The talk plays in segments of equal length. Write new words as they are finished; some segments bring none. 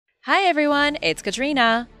Hi everyone, it's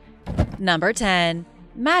Katrina. Number 10.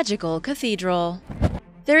 Magical Cathedral.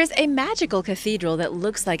 There is a magical cathedral that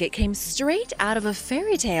looks like it came straight out of a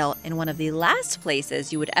fairy tale in one of the last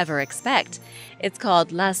places you would ever expect. It's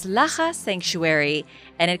called Las Lajas Sanctuary,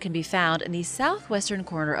 and it can be found in the southwestern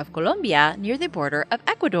corner of Colombia near the border of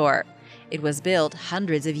Ecuador. It was built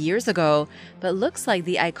hundreds of years ago, but looks like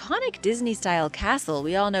the iconic Disney-style castle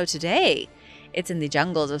we all know today. It's in the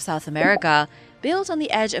jungles of South America, built on the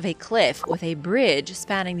edge of a cliff with a bridge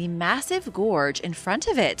spanning the massive gorge in front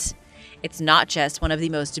of it. It's not just one of the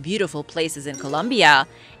most beautiful places in Colombia,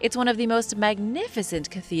 it's one of the most magnificent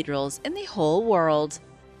cathedrals in the whole world.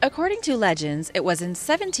 According to legends, it was in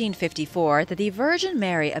 1754 that the Virgin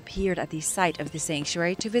Mary appeared at the site of the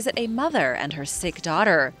sanctuary to visit a mother and her sick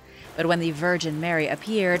daughter. But when the Virgin Mary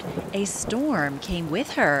appeared, a storm came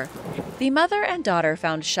with her. The mother and daughter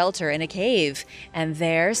found shelter in a cave, and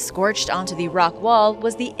there, scorched onto the rock wall,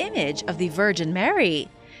 was the image of the Virgin Mary.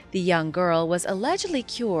 The young girl was allegedly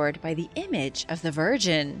cured by the image of the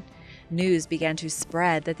Virgin. News began to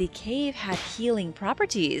spread that the cave had healing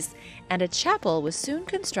properties, and a chapel was soon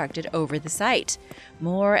constructed over the site.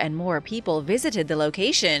 More and more people visited the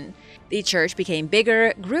location. The church became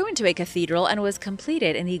bigger, grew into a cathedral, and was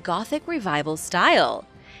completed in the Gothic Revival style.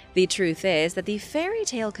 The truth is that the fairy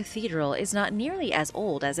tale cathedral is not nearly as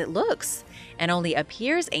old as it looks, and only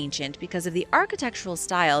appears ancient because of the architectural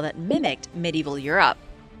style that mimicked medieval Europe.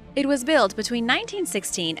 It was built between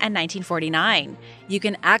 1916 and 1949. You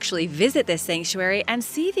can actually visit this sanctuary and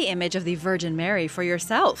see the image of the Virgin Mary for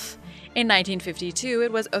yourself. In 1952,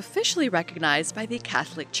 it was officially recognized by the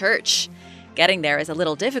Catholic Church. Getting there is a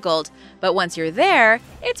little difficult, but once you're there,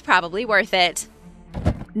 it's probably worth it.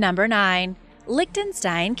 Number 9.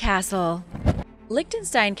 Liechtenstein Castle.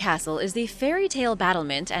 Liechtenstein Castle is the fairy tale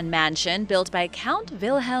battlement and mansion built by Count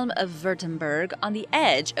Wilhelm of Württemberg on the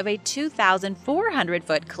edge of a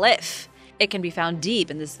 2,400-foot cliff. It can be found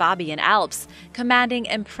deep in the Swabian Alps, commanding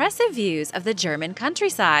impressive views of the German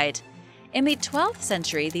countryside. In the 12th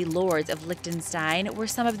century, the lords of Liechtenstein were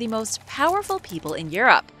some of the most powerful people in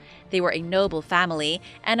Europe. They were a noble family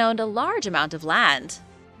and owned a large amount of land.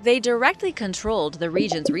 They directly controlled the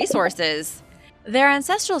region's resources. Their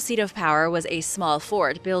ancestral seat of power was a small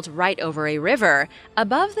fort built right over a river,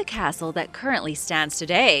 above the castle that currently stands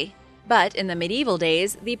today. But in the medieval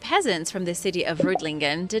days, the peasants from the city of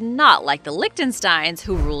Reutlingen did not like the Liechtensteins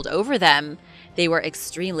who ruled over them. They were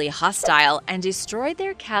extremely hostile and destroyed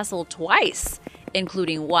their castle twice,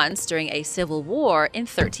 including once during a civil war in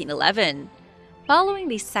 1311. Following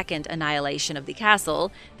the second annihilation of the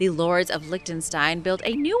castle, the lords of Liechtenstein built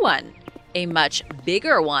a new one, a much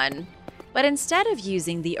bigger one. But instead of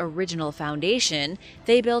using the original foundation,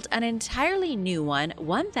 they built an entirely new one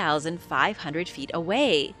 1,500 feet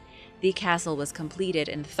away. The castle was completed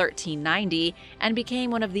in 1390 and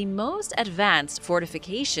became one of the most advanced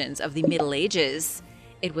fortifications of the Middle Ages.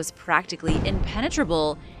 It was practically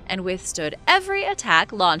impenetrable and withstood every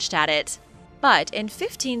attack launched at it. But in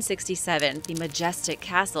 1567, the majestic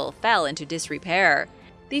castle fell into disrepair.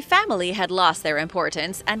 The family had lost their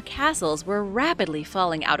importance, and castles were rapidly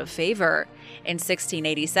falling out of favor. In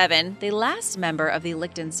 1687, the last member of the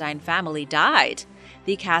Liechtenstein family died.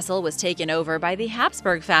 The castle was taken over by the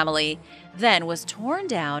Habsburg family, then was torn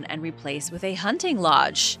down and replaced with a hunting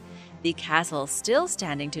lodge. The castle still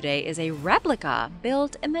standing today is a replica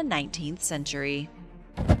built in the 19th century.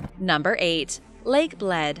 Number 8. Lake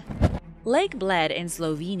Bled. Lake Bled in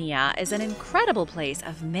Slovenia is an incredible place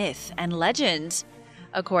of myth and legend.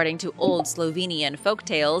 According to old Slovenian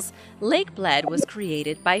folktales, Lake Bled was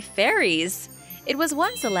created by fairies. It was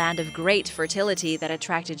once a land of great fertility that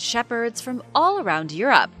attracted shepherds from all around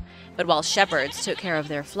Europe. But while shepherds took care of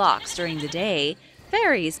their flocks during the day,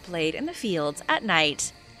 fairies played in the fields at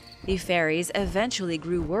night. The fairies eventually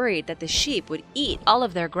grew worried that the sheep would eat all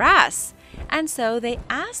of their grass, and so they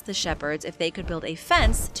asked the shepherds if they could build a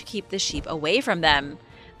fence to keep the sheep away from them.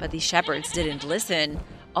 But the shepherds didn't listen.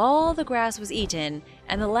 All the grass was eaten,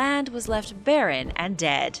 and the land was left barren and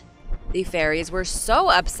dead. The fairies were so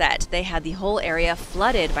upset they had the whole area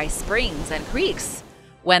flooded by springs and creeks.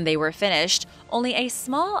 When they were finished, only a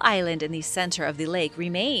small island in the center of the lake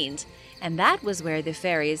remained, and that was where the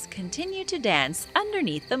fairies continued to dance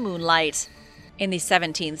underneath the moonlight. In the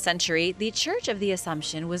 17th century, the Church of the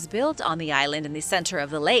Assumption was built on the island in the center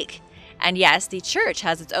of the lake. And yes, the church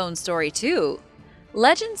has its own story too.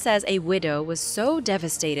 Legend says a widow was so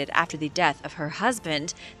devastated after the death of her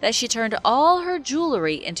husband that she turned all her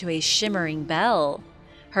jewelry into a shimmering bell.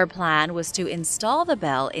 Her plan was to install the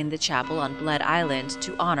bell in the chapel on Bled Island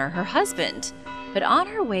to honor her husband. But on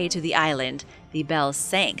her way to the island, the bell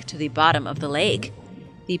sank to the bottom of the lake.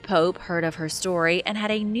 The Pope heard of her story and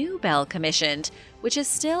had a new bell commissioned, which is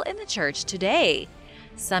still in the church today.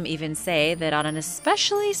 Some even say that on an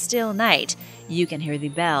especially still night, you can hear the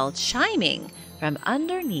bell chiming from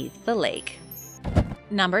underneath the lake.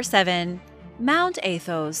 Number 7. Mount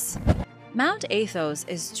Athos. Mount Athos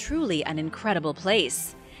is truly an incredible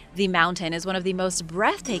place. The mountain is one of the most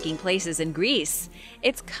breathtaking places in Greece.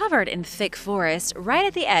 It's covered in thick forest right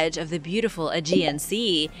at the edge of the beautiful Aegean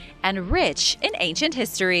Sea and rich in ancient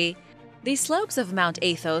history. The slopes of Mount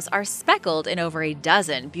Athos are speckled in over a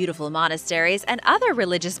dozen beautiful monasteries and other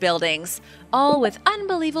religious buildings, all with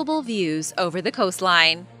unbelievable views over the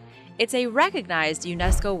coastline. It's a recognized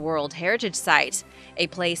UNESCO World Heritage Site, a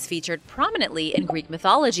place featured prominently in Greek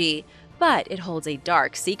mythology, but it holds a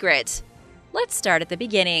dark secret. Let's start at the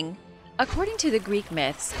beginning. According to the Greek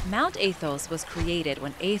myths, Mount Athos was created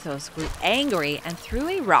when Athos grew angry and threw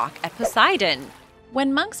a rock at Poseidon.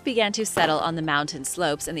 When monks began to settle on the mountain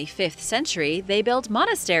slopes in the 5th century, they built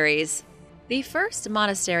monasteries. The first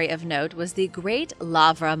monastery of note was the Great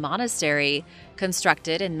Lavra Monastery,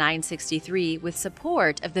 constructed in 963 with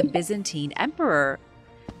support of the Byzantine emperor.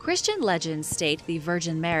 Christian legends state the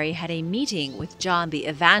Virgin Mary had a meeting with John the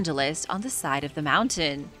Evangelist on the side of the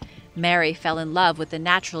mountain. Mary fell in love with the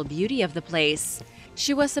natural beauty of the place.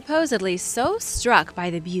 She was supposedly so struck by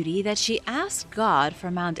the beauty that she asked God for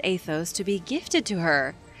Mount Athos to be gifted to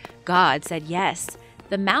her. God said yes,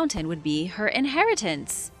 the mountain would be her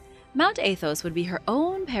inheritance. Mount Athos would be her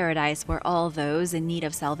own paradise where all those in need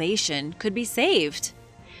of salvation could be saved.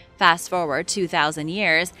 Fast forward 2,000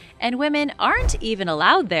 years, and women aren't even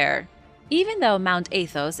allowed there. Even though Mount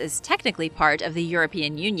Athos is technically part of the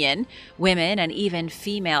European Union, women and even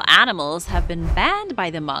female animals have been banned by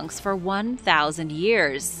the monks for 1,000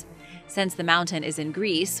 years. Since the mountain is in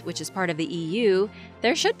Greece, which is part of the EU,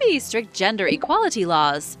 there should be strict gender equality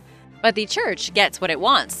laws. But the church gets what it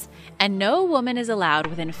wants, and no woman is allowed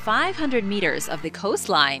within 500 meters of the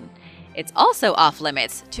coastline. It's also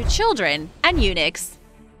off-limits to children and eunuchs.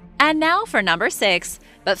 And now for number 6.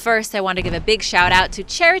 But first, I want to give a big shout out to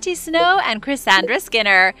Charity Snow and Cassandra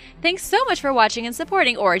Skinner. Thanks so much for watching and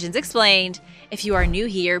supporting Origins Explained. If you are new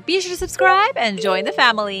here, be sure to subscribe and join the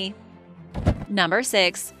family. Number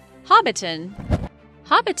 6. Hobbiton.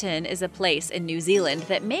 Hobbiton is a place in New Zealand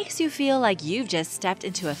that makes you feel like you've just stepped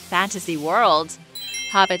into a fantasy world.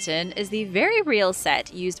 Hobbiton is the very real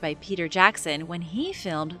set used by Peter Jackson when he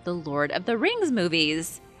filmed the Lord of the Rings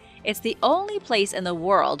movies. It's the only place in the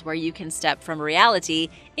world where you can step from reality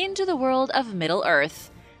into the world of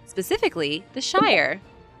Middle-earth, specifically the Shire.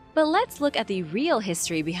 But let's look at the real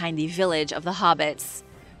history behind the village of the Hobbits.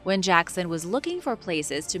 When Jackson was looking for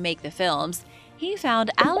places to make the films, he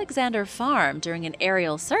found Alexander Farm during an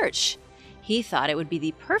aerial search. He thought it would be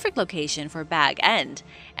the perfect location for Bag End,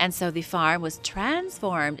 and so the farm was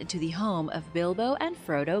transformed into the home of Bilbo and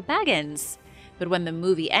Frodo Baggins. But when the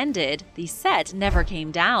movie ended, the set never came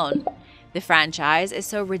down. The franchise is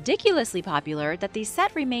so ridiculously popular that the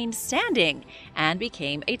set remained standing and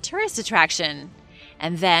became a tourist attraction.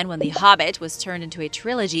 And then when The Hobbit was turned into a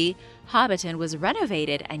trilogy, Hobbiton was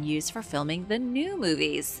renovated and used for filming the new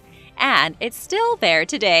movies. And it's still there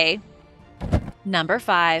today. Number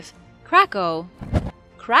 5. Krakow.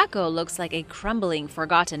 Krakow looks like a crumbling,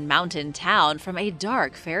 forgotten mountain town from a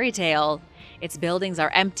dark fairy tale. Its buildings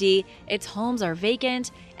are empty, its homes are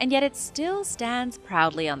vacant, and yet it still stands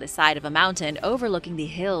proudly on the side of a mountain overlooking the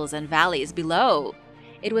hills and valleys below.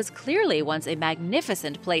 It was clearly once a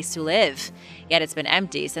magnificent place to live, yet it's been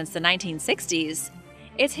empty since the 1960s.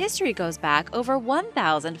 Its history goes back over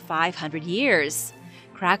 1,500 years.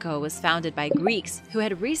 Krakow was founded by Greeks who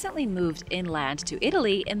had recently moved inland to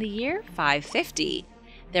Italy in the year 550.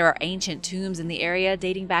 There are ancient tombs in the area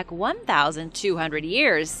dating back 1,200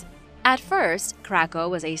 years. At first, Krakow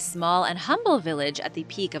was a small and humble village at the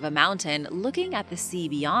peak of a mountain looking at the sea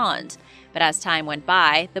beyond. But as time went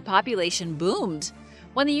by, the population boomed.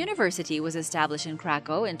 When the university was established in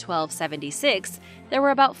Krakow in 1276, there were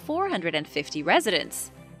about 450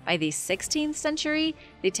 residents. By the 16th century,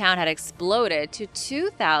 the town had exploded to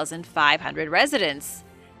 2,500 residents.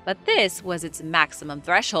 But this was its maximum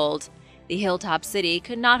threshold. The hilltop city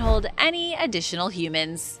could not hold any additional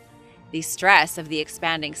humans. The stress of the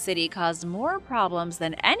expanding city caused more problems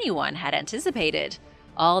than anyone had anticipated.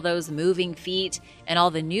 All those moving feet and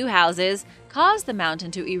all the new houses caused the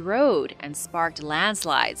mountain to erode and sparked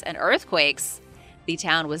landslides and earthquakes. The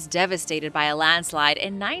town was devastated by a landslide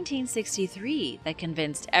in 1963 that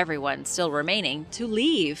convinced everyone still remaining to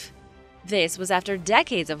leave. This was after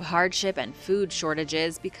decades of hardship and food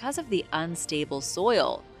shortages because of the unstable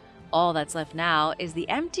soil. All that's left now is the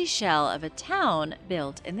empty shell of a town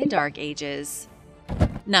built in the Dark Ages.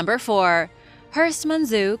 Number 4.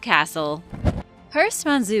 Hurstmonceux Castle.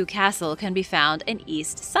 Hurstmonceux Castle can be found in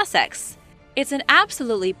East Sussex. It's an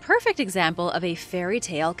absolutely perfect example of a fairy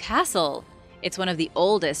tale castle. It's one of the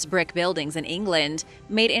oldest brick buildings in England,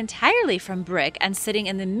 made entirely from brick and sitting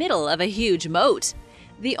in the middle of a huge moat.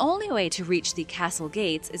 The only way to reach the castle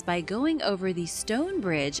gates is by going over the stone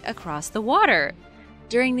bridge across the water.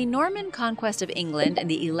 During the Norman conquest of England in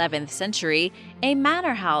the 11th century, a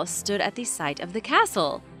manor house stood at the site of the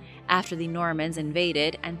castle. After the Normans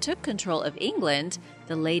invaded and took control of England,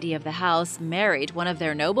 the lady of the house married one of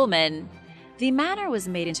their noblemen. The manor was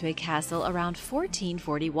made into a castle around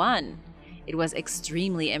 1441. It was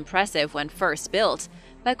extremely impressive when first built,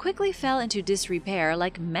 but quickly fell into disrepair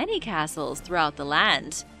like many castles throughout the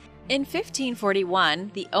land. In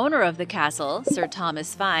 1541, the owner of the castle, Sir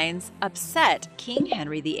Thomas Fynes, upset King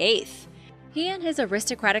Henry VIII. He and his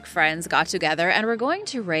aristocratic friends got together and were going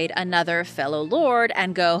to raid another fellow lord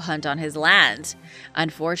and go hunt on his land.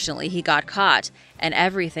 Unfortunately, he got caught, and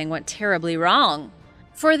everything went terribly wrong.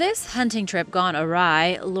 For this hunting trip gone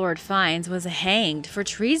awry, Lord Fynes was hanged for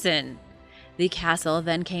treason. The castle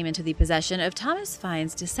then came into the possession of Thomas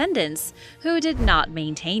Fynes' descendants, who did not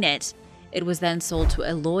maintain it. It was then sold to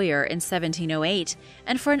a lawyer in 1708,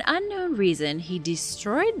 and for an unknown reason, he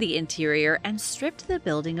destroyed the interior and stripped the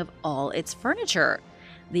building of all its furniture.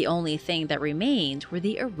 The only thing that remained were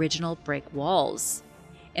the original brick walls.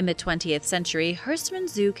 In the 20th century,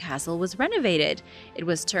 Hurstmonceux Castle was renovated. It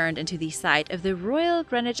was turned into the site of the Royal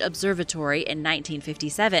Greenwich Observatory in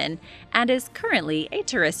 1957 and is currently a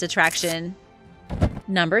tourist attraction.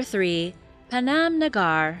 Number 3. Panam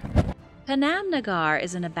Nagar. Panam Nagar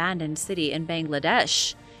is an abandoned city in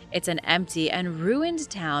Bangladesh. It's an empty and ruined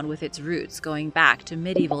town with its roots going back to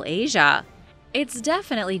medieval Asia. It's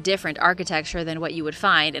definitely different architecture than what you would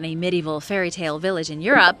find in a medieval fairy tale village in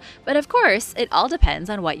Europe, but of course, it all depends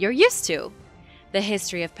on what you're used to. The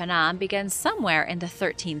history of Panam begins somewhere in the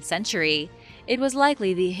 13th century. It was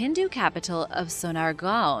likely the Hindu capital of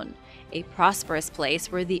Sonargaon, a prosperous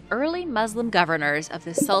place where the early Muslim governors of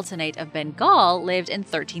the Sultanate of Bengal lived in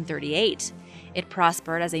 1338. It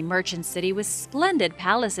prospered as a merchant city with splendid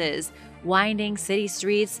palaces, winding city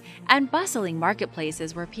streets, and bustling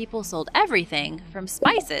marketplaces where people sold everything from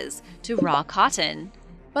spices to raw cotton.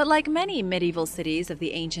 But like many medieval cities of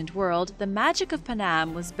the ancient world, the magic of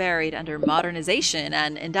Panam was buried under modernization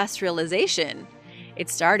and industrialization. It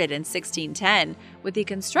started in 1610 with the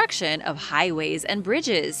construction of highways and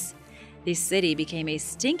bridges. The city became a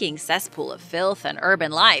stinking cesspool of filth and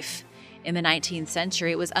urban life. In the 19th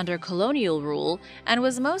century, it was under colonial rule and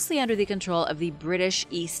was mostly under the control of the British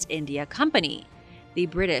East India Company. The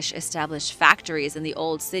British established factories in the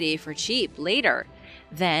old city for cheap later.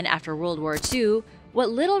 Then, after World War II,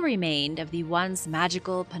 what little remained of the once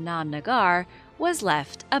magical Panam Nagar was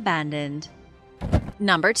left abandoned.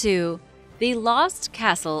 Number 2. The Lost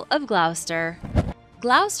Castle of Gloucester.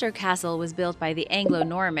 Gloucester Castle was built by the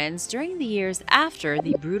Anglo-Normans during the years after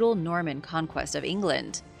the brutal Norman conquest of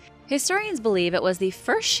England. Historians believe it was the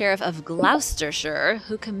first sheriff of Gloucestershire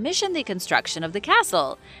who commissioned the construction of the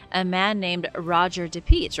castle, a man named Roger de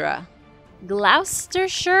Pitre.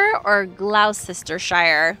 Gloucestershire or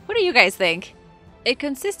Gloucestershire? What do you guys think? It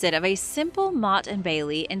consisted of a simple motte and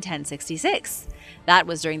bailey in 1066. That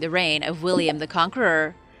was during the reign of William the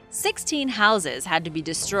Conqueror. 16 houses had to be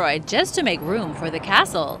destroyed just to make room for the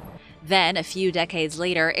castle. Then, a few decades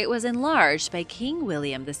later, it was enlarged by King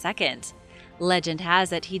William II. Legend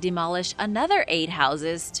has it he demolished another 8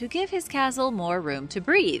 houses to give his castle more room to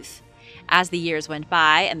breathe. As the years went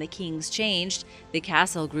by and the kings changed, the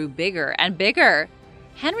castle grew bigger and bigger.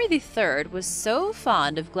 Henry III was so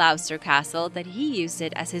fond of Gloucester Castle that he used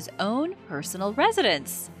it as his own personal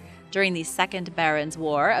residence. During the Second Barons'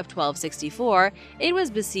 War of 1264, it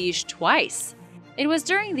was besieged twice. It was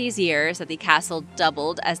during these years that the castle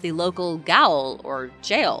doubled as the local gaol or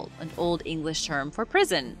jail, an Old English term for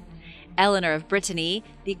prison. Eleanor of Brittany,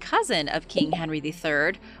 the cousin of King Henry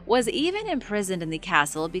III, was even imprisoned in the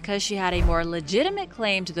castle because she had a more legitimate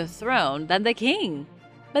claim to the throne than the king.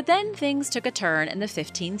 But then things took a turn in the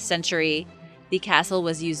 15th century. The castle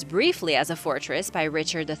was used briefly as a fortress by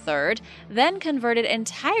Richard III, then converted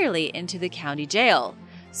entirely into the county jail.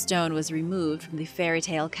 Stone was removed from the fairy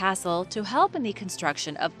tale castle to help in the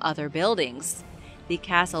construction of other buildings. The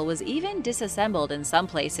castle was even disassembled in some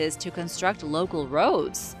places to construct local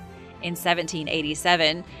roads. In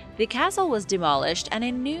 1787, the castle was demolished and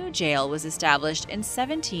a new jail was established in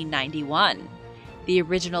 1791. The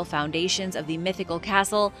original foundations of the mythical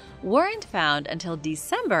castle weren't found until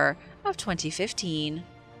December of 2015.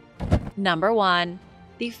 Number 1.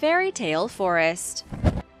 The Fairy Tale Forest.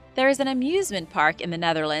 There is an amusement park in the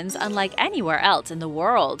Netherlands unlike anywhere else in the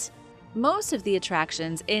world. Most of the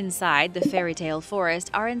attractions inside the fairy tale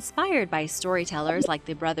forest are inspired by storytellers like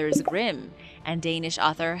the Brothers Grimm and Danish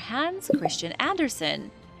author Hans Christian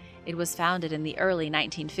Andersen. It was founded in the early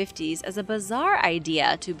 1950s as a bizarre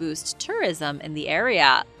idea to boost tourism in the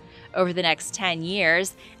area. Over the next 10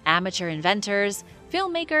 years, amateur inventors,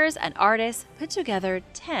 filmmakers, and artists put together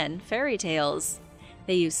 10 fairy tales.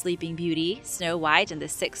 They use Sleeping Beauty, Snow White and the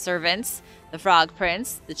Six Servants, the Frog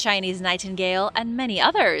Prince, the Chinese Nightingale, and many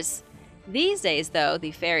others. These days, though,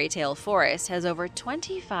 the fairy tale forest has over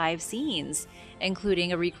 25 scenes,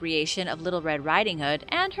 including a recreation of Little Red Riding Hood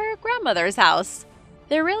and her grandmother's house.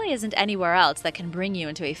 There really isn't anywhere else that can bring you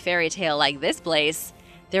into a fairy tale like this place.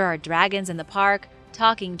 There are dragons in the park,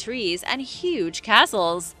 talking trees, and huge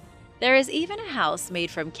castles. There is even a house made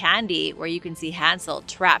from candy where you can see Hansel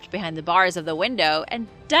trapped behind the bars of the window and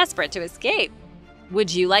desperate to escape.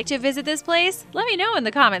 Would you like to visit this place? Let me know in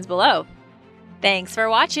the comments below. Thanks for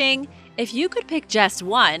watching! If you could pick just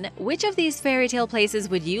one, which of these fairy tale places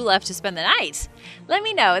would you love to spend the night? Let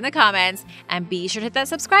me know in the comments, and be sure to hit that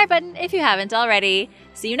subscribe button if you haven't already.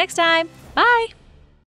 See you next time. Bye!